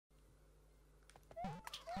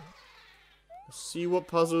Let's see what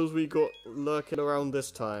puzzles we got lurking around this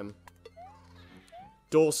time.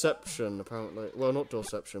 Doorception, apparently. Well, not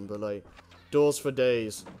doorception, but like doors for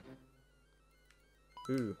days.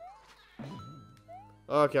 Ooh.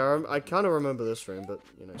 Okay, I kind of remember this room, but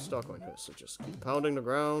you know, Starcoin hits, so just keep pounding the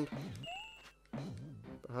ground.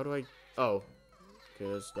 But how do I? Oh,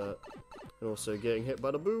 okay, there's that. And also getting hit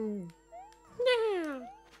by the boom.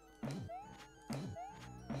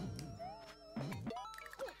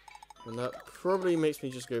 And that probably makes me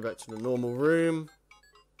just go back to the normal room.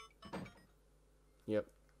 Yep.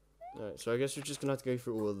 Alright, so I guess we're just gonna have to go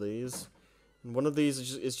through all of these. And one of these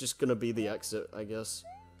is just gonna be the exit, I guess.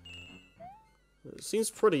 It seems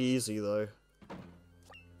pretty easy, though.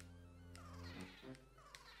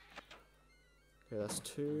 Okay, that's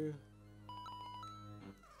 2.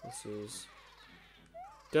 This is...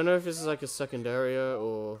 Don't know if this is like a second area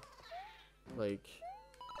or... like...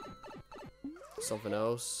 something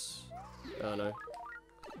else. I don't know.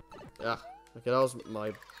 Ah, okay, that was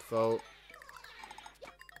my fault.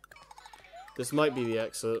 This might be the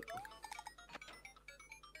exit.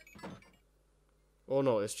 Or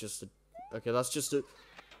no, it's just a... Okay, that's just a...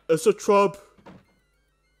 It's a trap!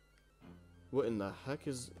 What in the heck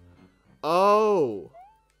is... Oh!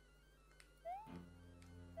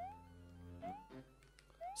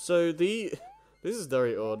 So the... This is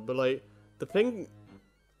very odd, but like... The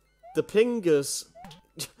fingers...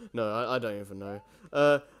 No, I don't even know.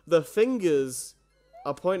 The fingers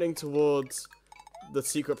are pointing towards the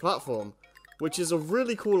secret platform, which is a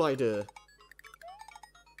really cool idea.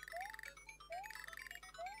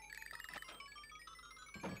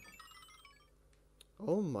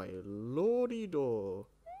 Oh my lordy-door.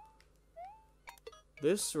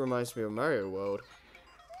 This reminds me of Mario World.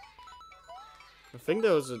 I think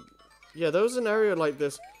there was a... Yeah, there was an area like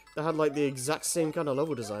this that had like the exact same kind of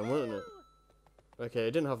level design, wasn't it? Okay,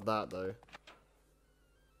 it didn't have that though.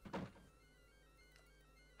 Okay,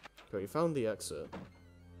 we found the exit.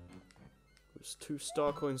 There's 2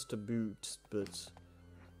 star coins to boot, but...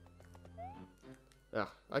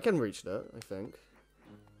 Ah, I can reach that, I think.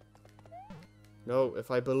 No,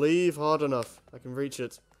 if I believe hard enough, I can reach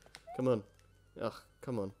it. Come on. Ugh,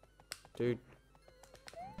 come on. Dude.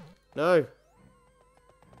 No!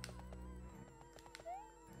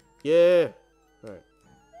 Yeah! Alright.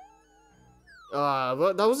 Ah,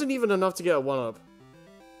 but that wasn't even enough to get a 1-up.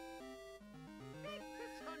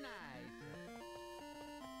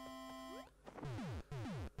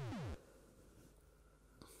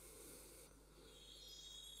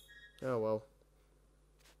 Oh well.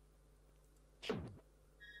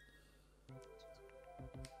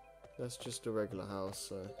 That's just a regular house,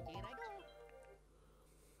 so...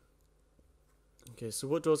 Okay, so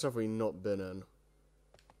what doors have we not been in?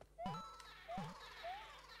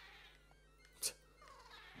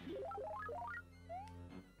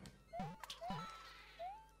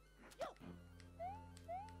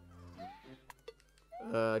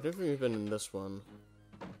 I don't think we've been in this one.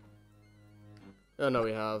 Oh, no,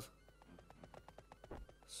 we have.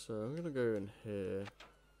 So, I'm gonna go in here.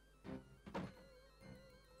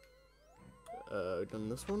 Done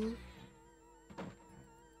this one?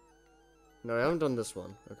 No, I haven't done this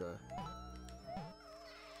one. Okay.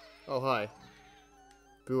 Oh, hi.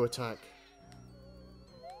 Boo attack.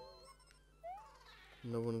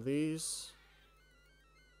 No one of these.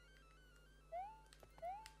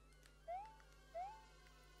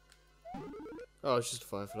 Oh, it's just a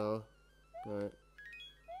fire flower. Right.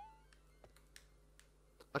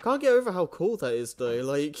 I can't get over how cool that is, though.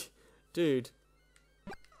 Like, dude.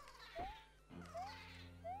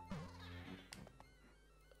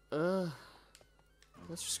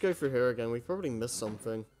 Let's just go through here again. We probably missed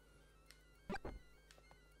something.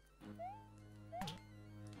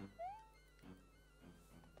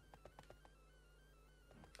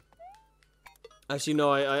 Actually,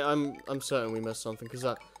 no. I'm certain we missed something because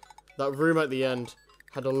that room at the end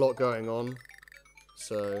had a lot going on.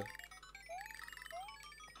 So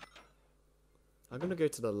I'm gonna go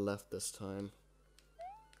to the left this time.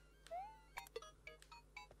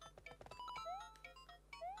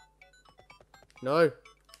 No.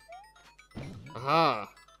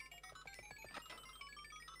 Aha.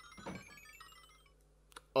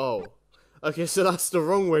 Oh. Okay, so that's the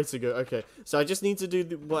wrong way to go. Okay, so I just need to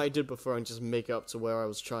do what I did before and just make it up to where I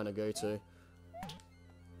was trying to go to.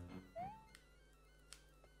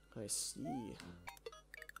 I see.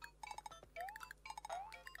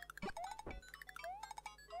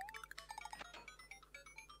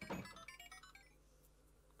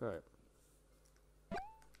 Alright.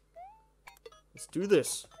 Let's do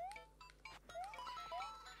this.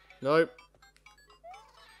 Nope.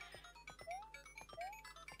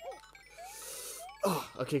 Oh,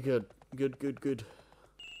 okay, good. Good.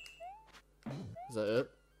 Is that it?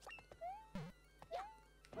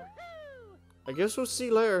 I guess we'll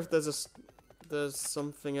see later if there's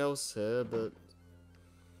something else here, but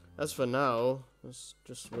as for now, let's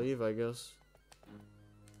just leave, I guess.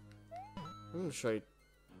 I'm gonna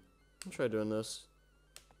try doing this.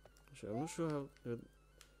 Actually, I'm not sure how.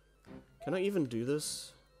 Can I even do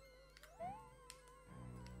this?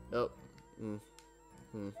 Oh.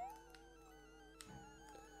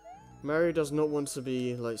 Mary does not want to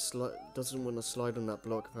be like doesn't want to slide on that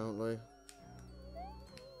block apparently.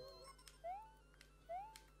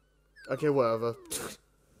 Okay, whatever.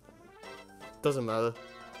 Doesn't matter.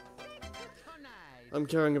 I'm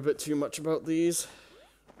caring a bit too much about these.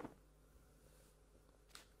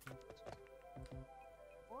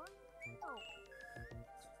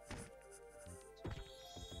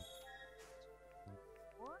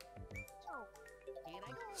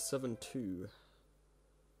 Seven 2.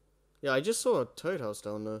 Yeah, I just saw a Toad House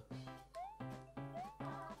down there.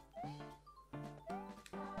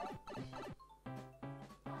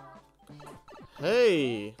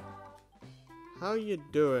 Hey! How you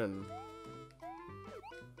doing?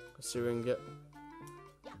 Let's see if we can get...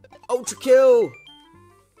 Ultra kill!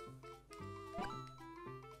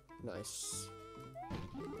 Nice.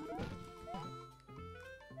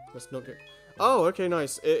 Let's not get... Oh, okay,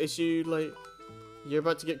 nice. Is you, like... You're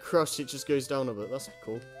about to get crushed, it just goes down a bit. That's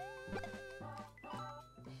cool.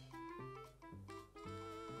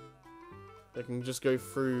 It can just go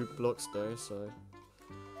through blocks though, so...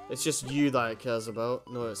 It's just you that it cares about,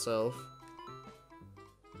 not itself.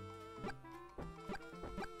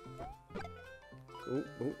 Ooh.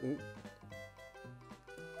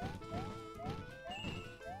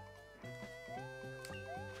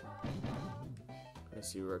 I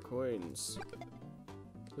see rare coins.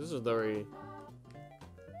 This is very...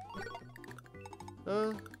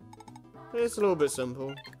 it's a little bit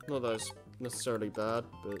simple. Not that it's necessarily bad,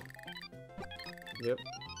 but... Yep.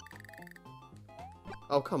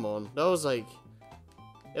 Oh, come on. That was like...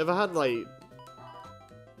 If I had like,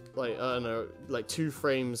 I don't know, like 2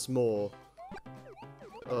 frames more,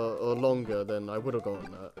 or longer, then I would have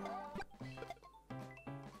gotten that.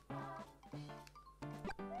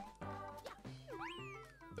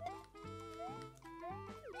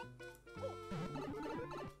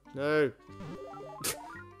 No.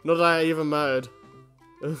 Not that I even mattered.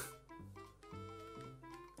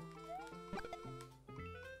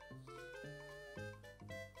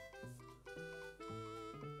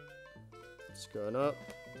 It's going up.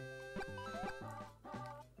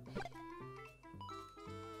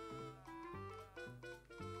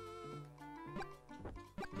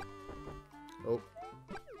 Oh.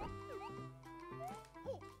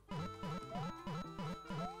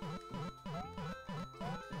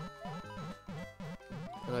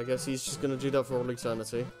 And I guess he's just gonna do that for all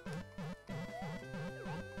eternity.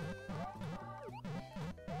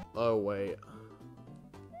 Oh, wait.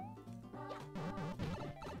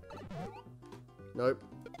 Nope.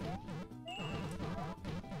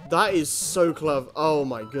 That is so clever. Oh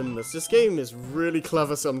my goodness. This game is really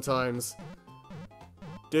clever sometimes.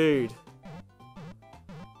 Dude.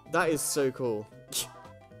 That is so cool.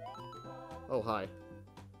 Oh, hi.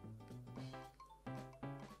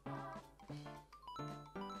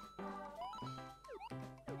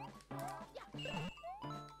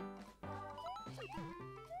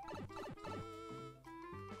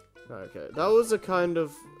 Okay, that was a kind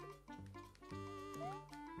of...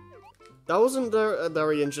 That wasn't a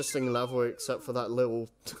very interesting level, except for that little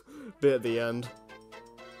bit at the end.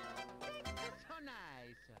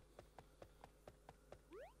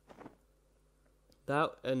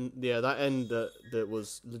 That and yeah, that end that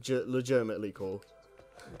was legitimately cool.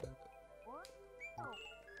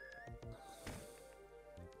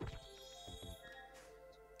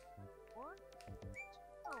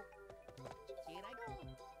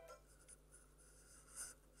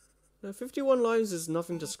 No, 51 lives is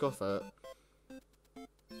nothing to scoff at.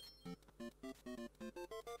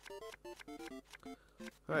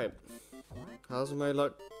 Alright. How's my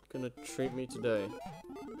luck gonna treat me today?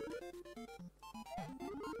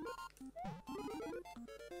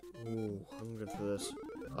 Ooh, I'm good for this.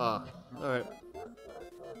 Ah, alright.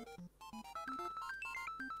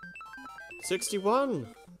 61!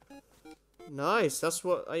 Nice, that's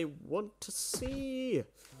what I want to see!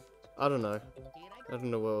 I don't know. I don't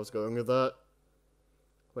know where I was going with that.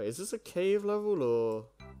 Wait, is this a cave level, or...?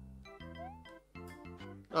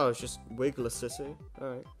 Oh, it's just Wiggler City.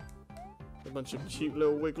 Alright. A bunch of cute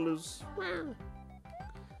little wigglers.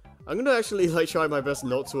 I'm gonna actually, like, try my best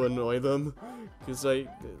not to annoy them. Because, like,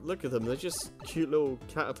 look at them. They're just cute little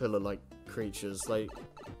caterpillar, like, creatures, like...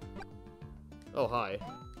 Oh, hi.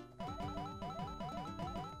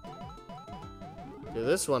 Yeah,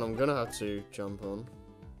 this one I'm gonna have to jump on.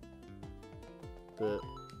 But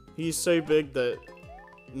he's so big that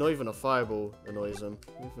not even a fireball annoys him.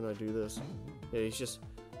 Even I do this. Yeah, he's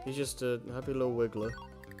just a happy little wiggler.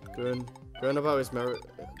 Going about his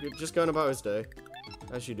just going about his day.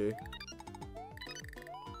 As you do.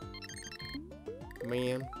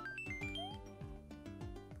 Man.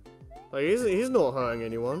 Like, he's not hurting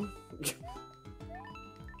anyone.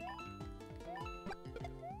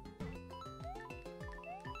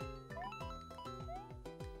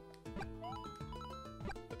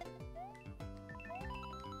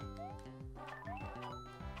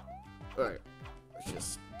 Alright, let's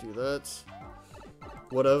just do that.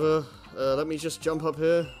 Whatever. Let me just jump up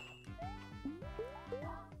here.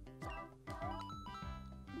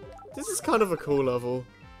 This is kind of a cool level.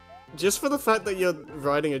 Just for the fact that you're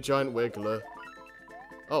riding a giant wiggler.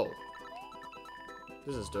 Oh.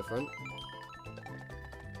 This is different.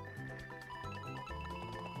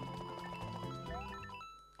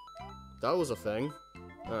 That was a thing.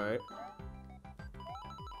 Alright.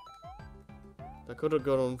 That could have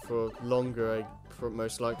gone on for longer,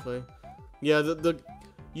 most likely. Yeah,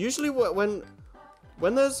 usually when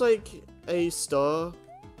there's like a star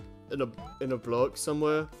in a block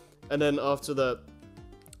somewhere, and then after that,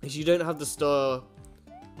 if you don't have the star,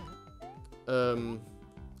 and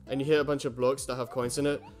you hit a bunch of blocks that have coins in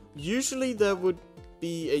it, usually there would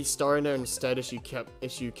be a star in there instead if you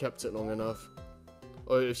kept it long enough,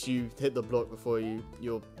 or if you hit the block before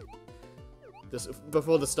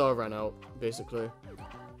before the star ran out, basically.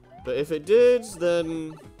 But if it did,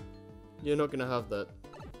 then you're not gonna have that.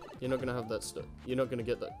 You're not gonna have that star. You're not gonna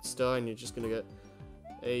get that star, and you're just gonna get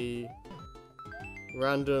a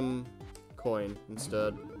random coin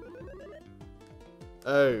instead.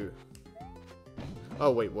 Oh.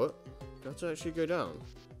 Oh, wait, what? Do I have to actually go down?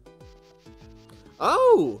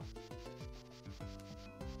 Oh!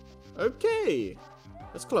 Okay.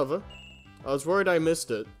 That's clever. I was worried I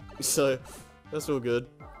missed it, so that's all good.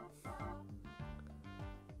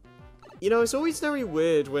 You know, it's always very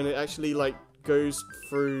weird when it actually, like, goes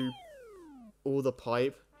through all the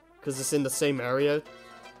pipe, because it's in the same area.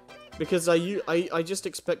 Because I just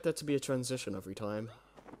expect there to be a transition every time.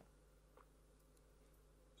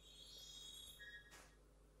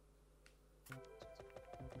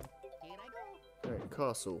 Alright,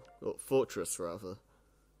 castle. Or fortress, rather.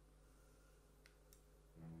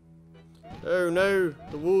 Oh no!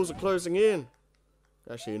 The walls are closing in!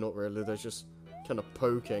 Actually, not really. They're just kind of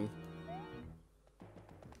poking.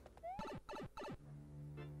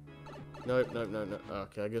 Nope, nope, no, no.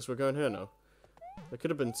 Okay, I guess we're going here now. There could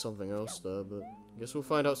have been something else there, but I guess we'll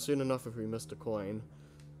find out soon enough if we missed a coin.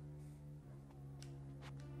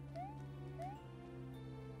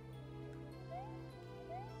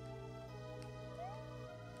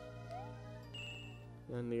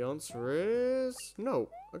 And the answer is no.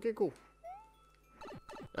 Okay, cool.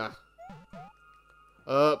 Ah.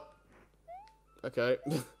 Okay.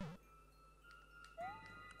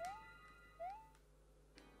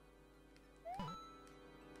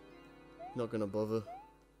 Not gonna bother.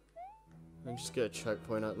 And just get a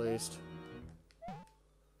checkpoint at least.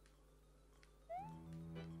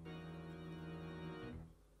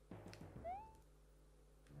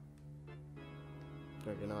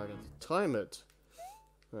 Okay, now I got to time it.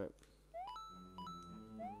 Right.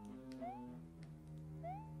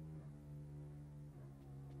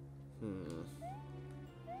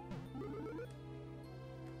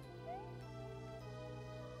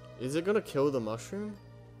 Is it gonna kill the mushroom?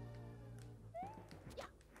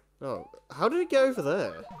 Oh, how did it get over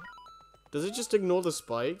there? Does it just ignore the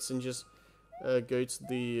spikes and just go to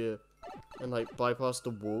the and like bypass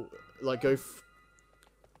the wall? Like go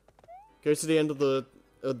to the end of the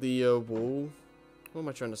wall. What am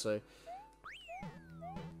I trying to say?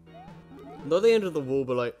 Not the end of the wall,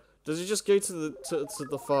 but like, does it just go to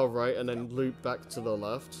the far right and then loop back to the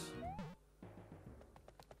left?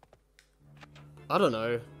 I don't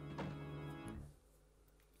know.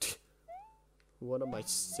 What am I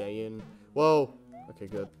saying? Whoa! Okay,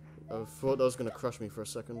 good. I thought that was gonna crush me for a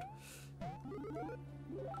second.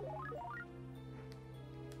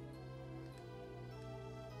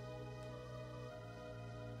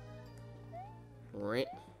 Right.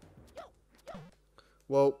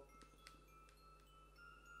 Well.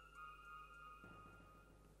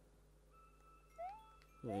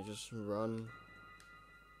 Yeah, just run.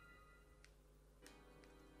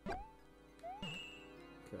 Okay.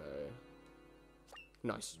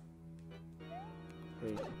 Nice.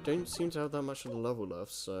 We don't seem to have that much of the level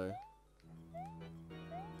left, so...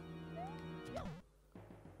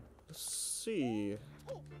 Let's see.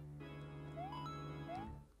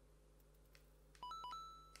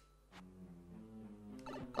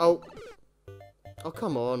 Oh. Oh,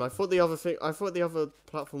 come on. I thought the other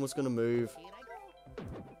platform was gonna move.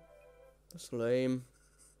 That's lame.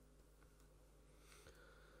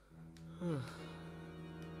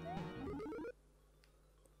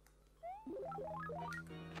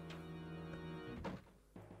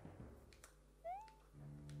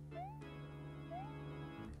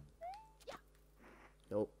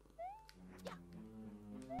 Nope.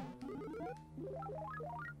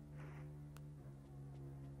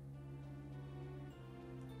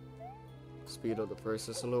 Speed up the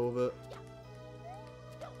process a little bit.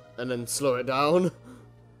 And then slow it down.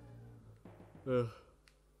 Ugh.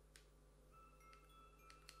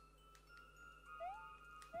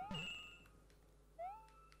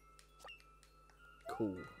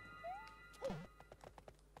 Cool.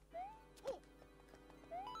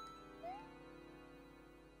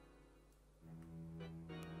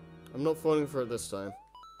 I'm not falling for it this time.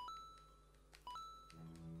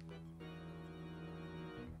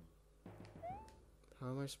 How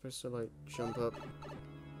am I supposed to, like, jump up?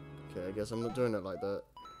 Okay, I guess I'm not doing it like that.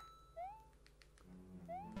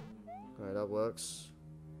 Alright, that works.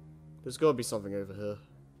 There's gotta be something over here.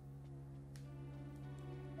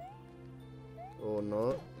 Or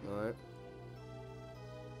not. Alright.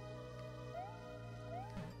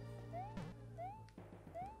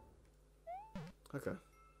 Okay.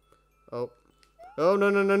 Oh. Oh, no,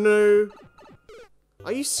 no, no, no!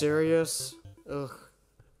 Are you serious? Ugh.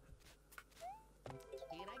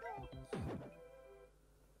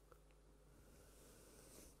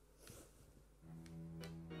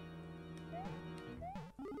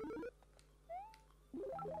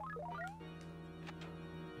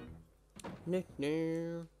 No,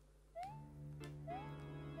 no.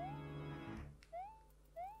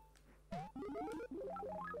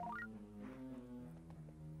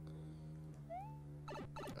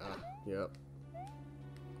 Ah, yep.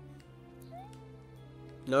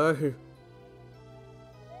 No.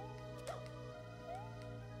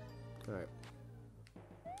 Alright.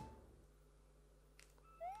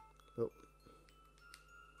 Oh.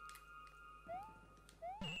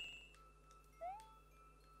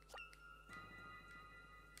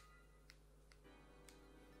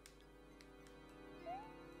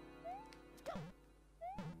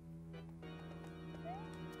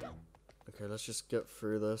 Okay, let's just get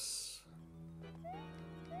through this.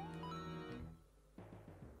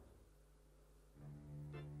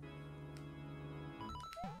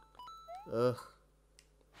 Ugh.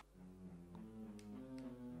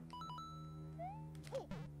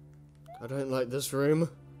 I don't like this room. It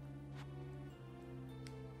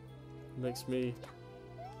makes me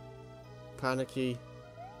panicky.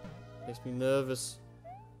 Makes me nervous.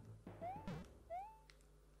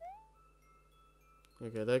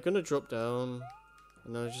 Okay, they're gonna drop down.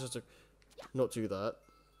 And then I just have to not do that.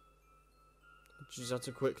 Just have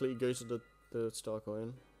to quickly go to the star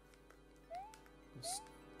coin. It's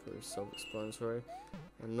pretty self-explanatory.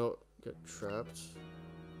 And not get trapped.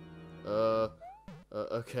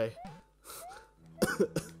 Okay.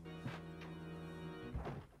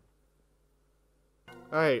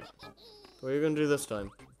 Alright. What are you gonna do this time?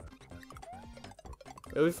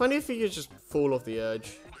 It would be funny if you could just fall off the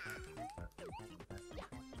edge.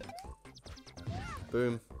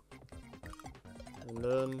 Boom. And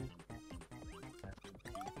then...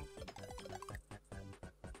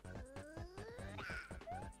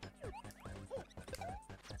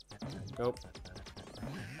 Nope.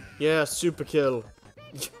 Yeah, super kill.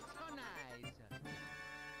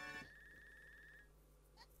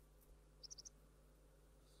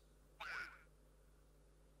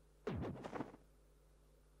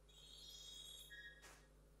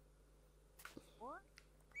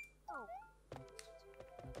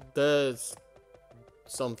 There's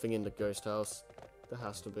something in the ghost house. There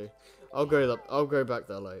has to be. I'll go back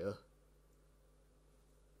there later.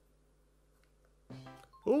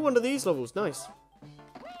 Oh, one of these levels, nice.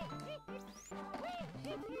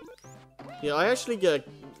 Yeah, I actually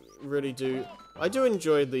I do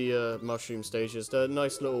enjoy the mushroom stages. They're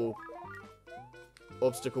nice little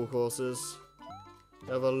obstacle courses.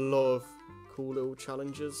 They have a lot of cool little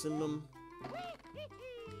challenges in them.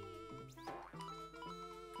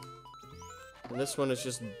 And this one is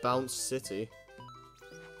just Bounce City.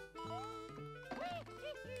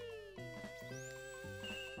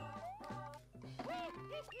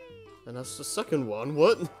 And that's the second one,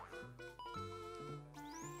 what? Okay,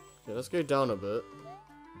 let's go down a bit.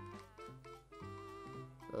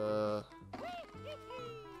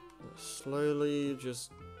 Slowly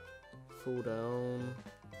just fall down.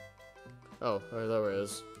 Oh, there it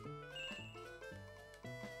is.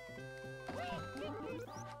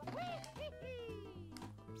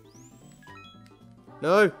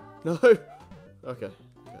 No! No! Okay.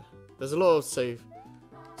 There's a lot of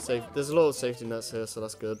there's a lot of safety nets here, so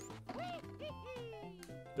that's good.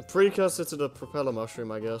 The precursor to the propeller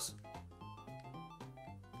mushroom, I guess.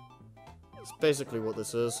 It's basically what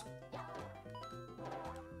this is.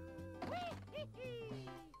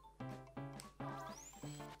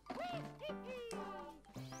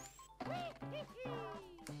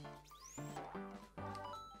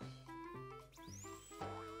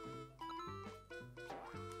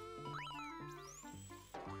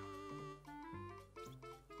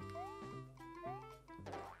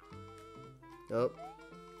 Yep.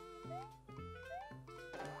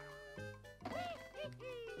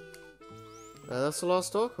 And that's the last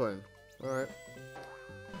star coin. Alright.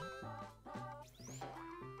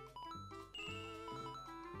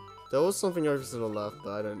 There was something over to the left,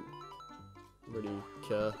 but I don't really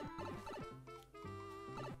care.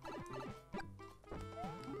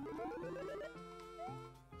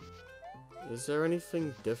 Is there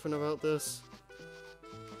anything different about this?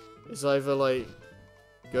 It's either like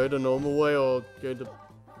go the normal way or go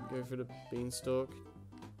for the beanstalk.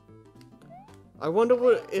 I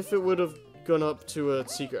wonder if it would have gone up to a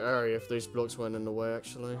secret area if those blocks weren't in the way,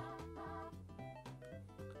 actually.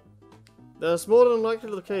 That's more than likely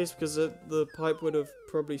the case because the pipe would have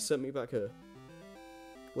probably sent me back here.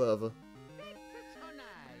 Whatever.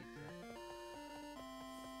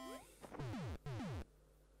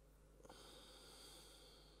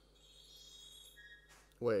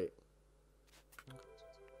 Wait.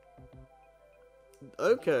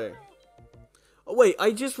 Okay. Oh, wait,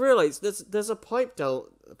 I just realized there's a pipe down.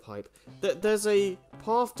 There's a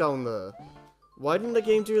path down there. Why didn't the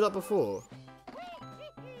game do that before?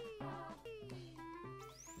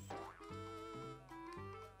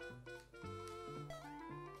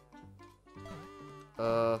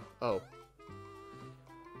 Oh.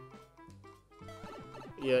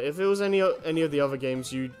 Yeah, if it was any of the other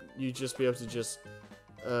games, you'd just be able to just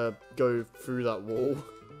go through that wall.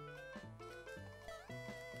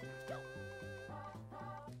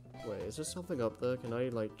 Wait, is there something up there? Can I,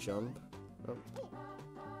 like, jump?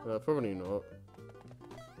 Oh. Probably not.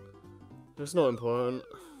 It's not important.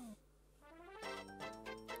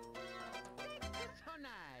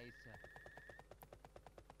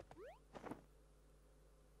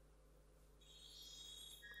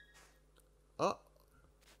 Oh.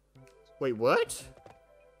 Wait, what?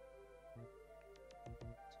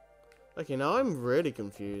 Okay, now I'm really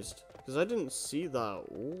confused. Because I didn't see that.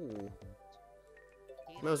 Ooh.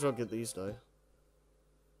 Might as well get these, though.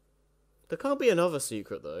 There can't be another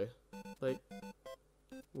secret, though. Like,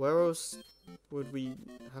 where else would we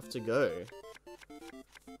have to go?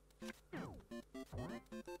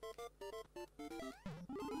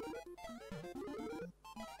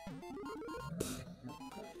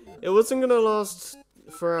 It wasn't gonna last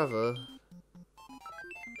forever.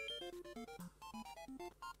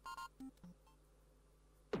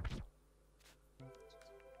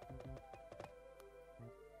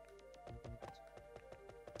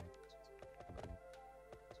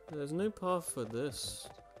 There's no path for this.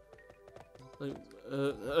 Like,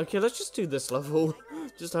 okay, let's just do this level.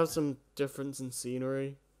 Just have some difference in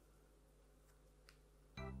scenery.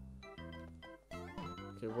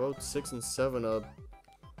 Okay, World 6 and 7 are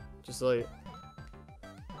just like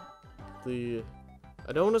the...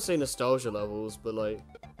 I don't want to say nostalgia levels, but like,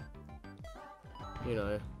 you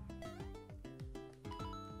know,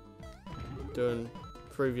 doing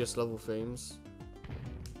previous level themes.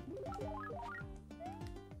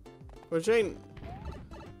 Which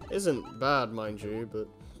isn't bad, mind you, but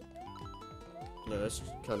you know, it's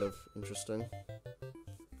kind of interesting.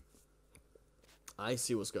 I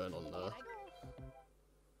see what's going on there.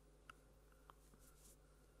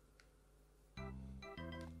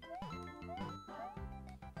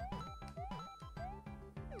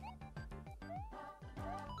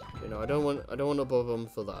 You know, I don't want a bomb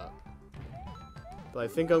for that. But I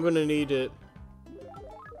think I'm gonna need it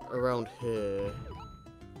around here.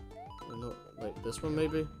 Not like this one,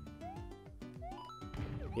 maybe?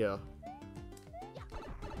 Yeah.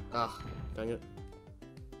 Ah, dang it.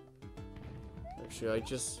 Actually, I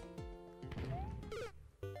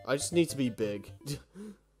just need to be big.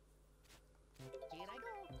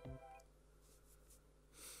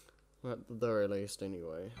 At the very least,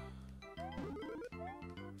 anyway.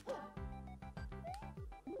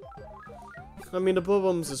 I mean, the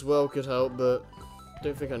bombs as well could help, but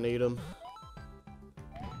don't think I need them.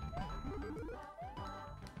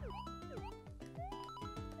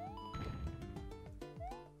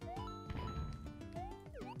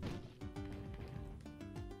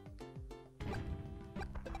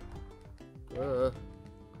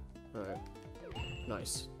 Alright.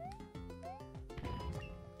 Nice.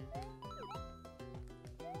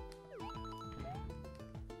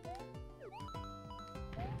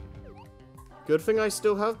 Good thing I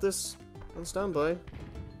still have this on standby.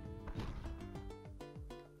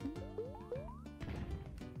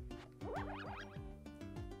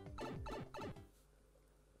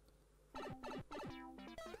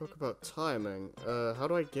 Talk about timing. How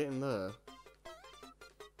do I get in there?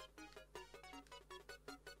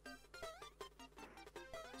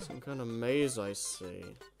 Some kind of maze I see.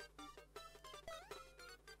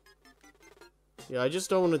 Yeah, I just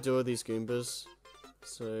don't want to deal with these Goombas.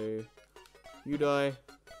 So, you die.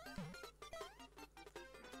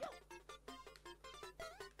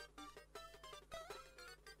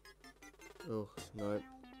 Oh, no.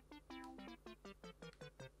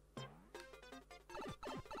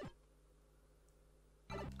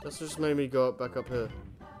 That's just made me go back up here.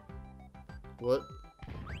 What?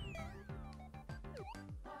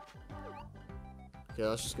 Okay,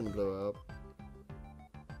 that's just gonna blow up.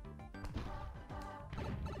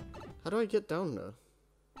 How do I get down there?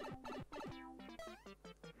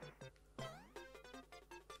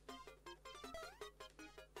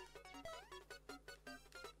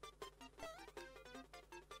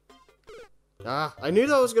 Ah, I knew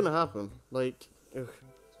that was gonna happen. Like, ugh.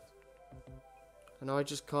 And now I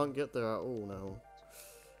just can't get there at all now.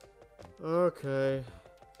 Okay.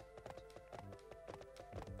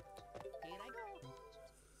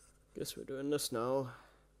 Guess we're doing this now.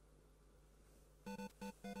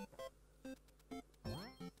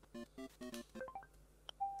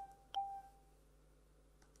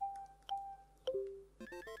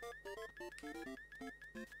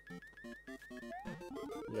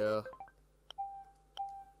 Yeah.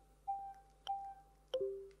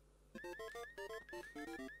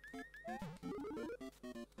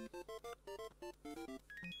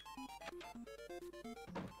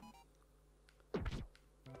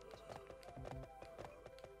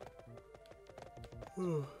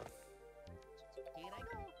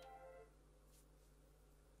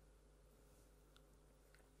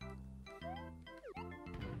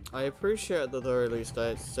 I appreciate at the very least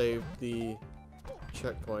I saved the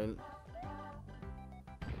checkpoint.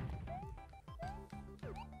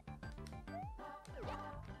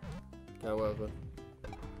 However.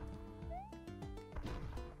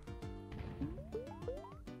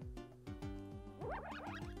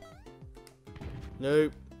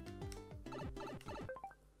 Nope.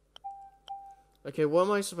 Okay, what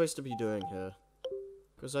am I supposed to be doing here?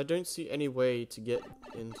 Because I don't see any way to get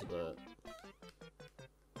into that.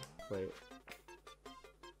 Wait.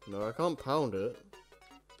 No, I can't pound it.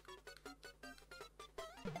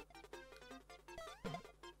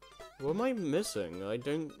 What am I missing? I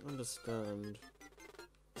don't understand.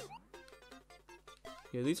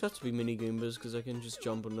 Yeah, these have to be mini Goombas because I can just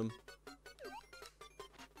jump on them.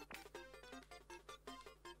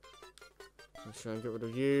 Let's try and get rid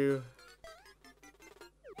of you.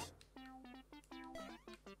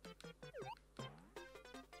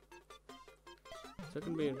 That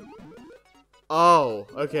can be. Oh,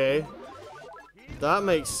 okay. That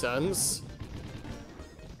makes sense.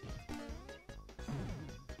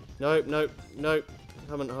 Nope, nope, nope.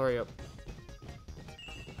 Haven't, hurry up.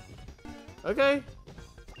 Okay.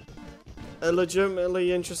 A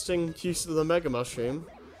legitimately interesting use of the Mega Mushroom.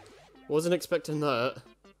 Wasn't expecting that.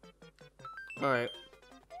 Alright.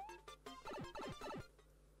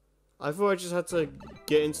 I thought I just had to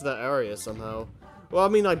get into that area somehow. Well, I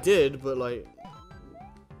mean, I did, but like...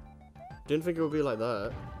 Didn't think it would be like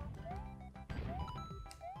that.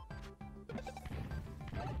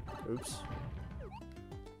 Oops.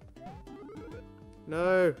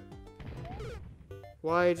 No!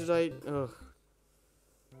 Why did I... Ugh.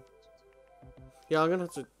 Yeah, I'm gonna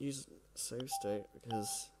have to use save state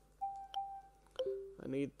because I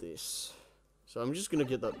need this. So I'm just gonna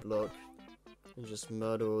get that block and just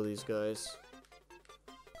murder all these guys.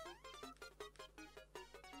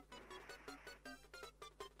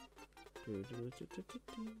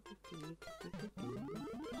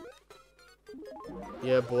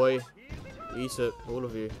 Yeah, boy. Eat it, all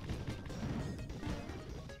of you.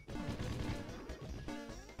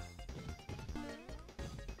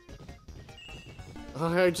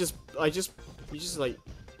 You just like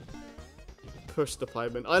push the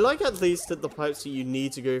pipe in. I like at least that the pipes that you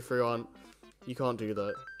need to go through aren't, you can't do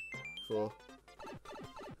that for.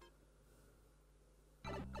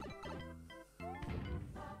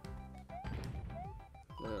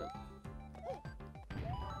 No.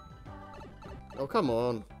 Oh, come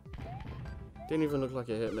on. Didn't even look like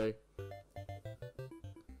it hit me.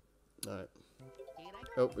 Alright.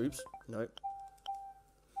 Oh, oops. Nope.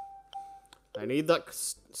 I need that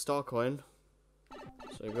star coin.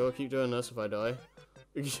 So I gotta keep doing this if I die.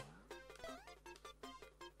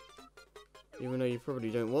 Even though you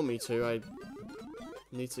probably don't want me to, I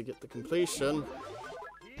need to get the completion.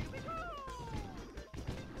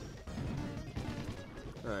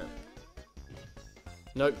 Alright.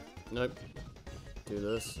 Nope. Nope. Do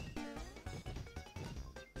this.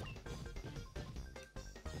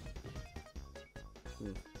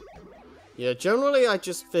 Yeah, generally I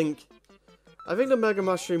just think... I think the Mega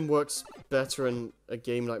Mushroom works better in a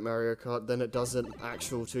game like Mario Kart than it does an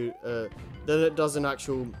actual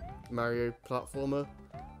Mario platformer.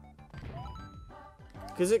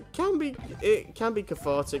 Because it can be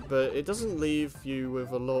cathartic, but it doesn't leave you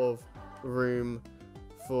with a lot of room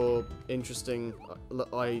for interesting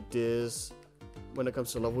ideas when it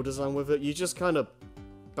comes to level design with it. You just kind of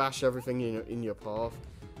bash everything in your path.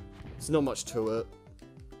 There's not much to it.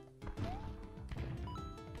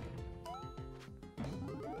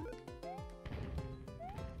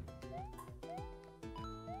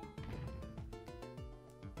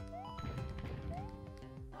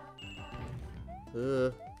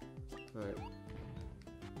 Right.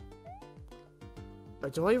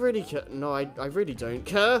 Do I really care? No, I really don't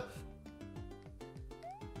care.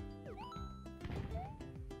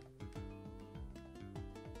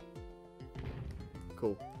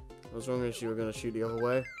 Cool. As long as you were gonna shoot the other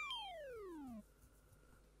way.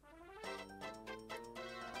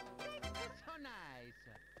 So nice.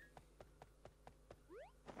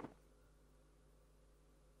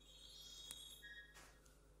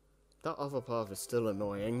 That other path is still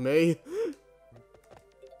annoying me. Here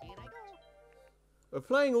I go. We're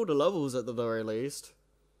playing all the levels at the very least.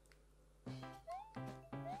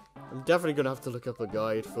 I'm definitely gonna have to look up a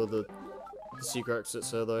guide for the secret exits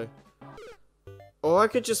here, though. Or I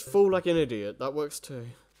could just fall like an idiot. That works too.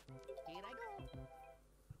 Here I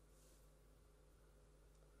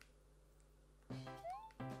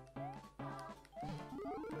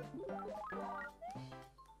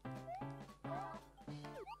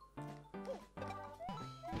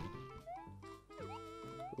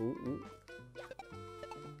go. Ooh, ooh.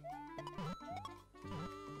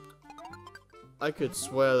 I could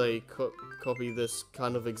swear they copy this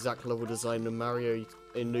kind of exact level design in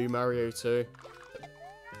New Mario 2.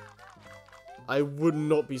 I would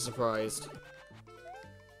not be surprised.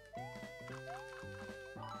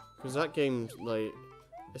 Because that game, like,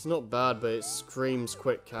 it's not bad, but it screams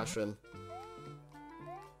quick cash-in.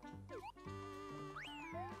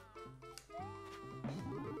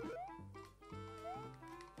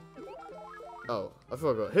 Oh, I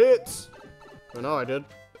thought I got hit! Oh, no, I did.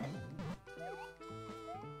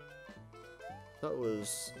 That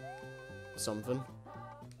was something.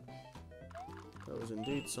 That was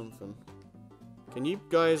indeed something. Can you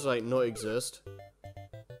guys, like, not exist? Here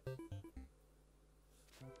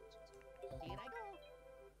I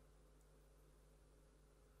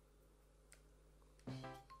go.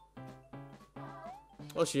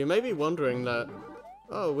 Oh, so you may be wondering that,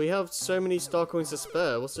 oh, we have so many star coins to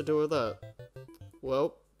spare, what's the deal with that?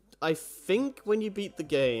 Well, I think when you beat the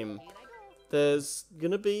game, there's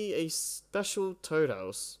gonna be a special Toad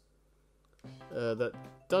House that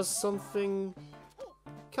does something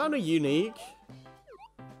kind of unique.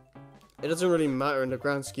 It doesn't really matter in the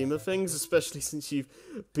grand scheme of things, especially since you've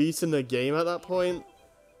beaten the game at that point.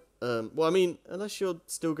 Well, I mean, unless you're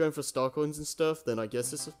still going for star coins and stuff, then I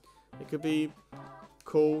guess it could be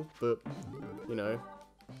cool, but, you know,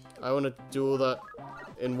 I want to do all that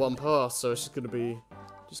in one pass, so it's just gonna be,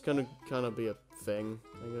 kind of be a thing,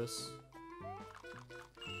 I guess.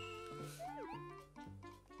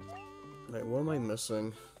 Wait, what am I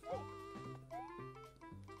missing?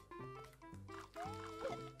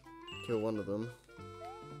 Kill one of them.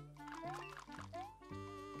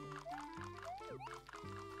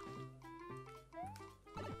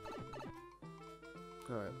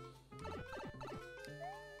 Alright.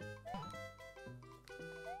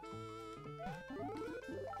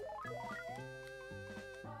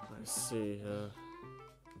 I see,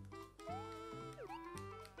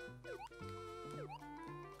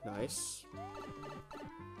 nice.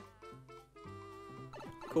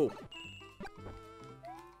 Cool.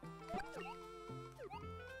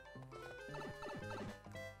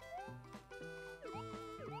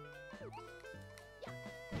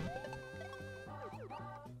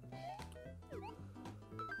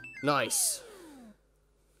 Nice.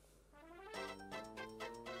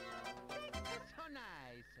 So nice.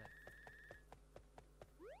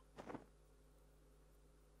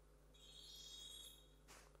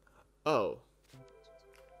 Oh.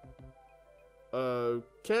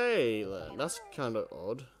 Okay, then. That's kind of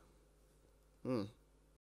odd. Hmm.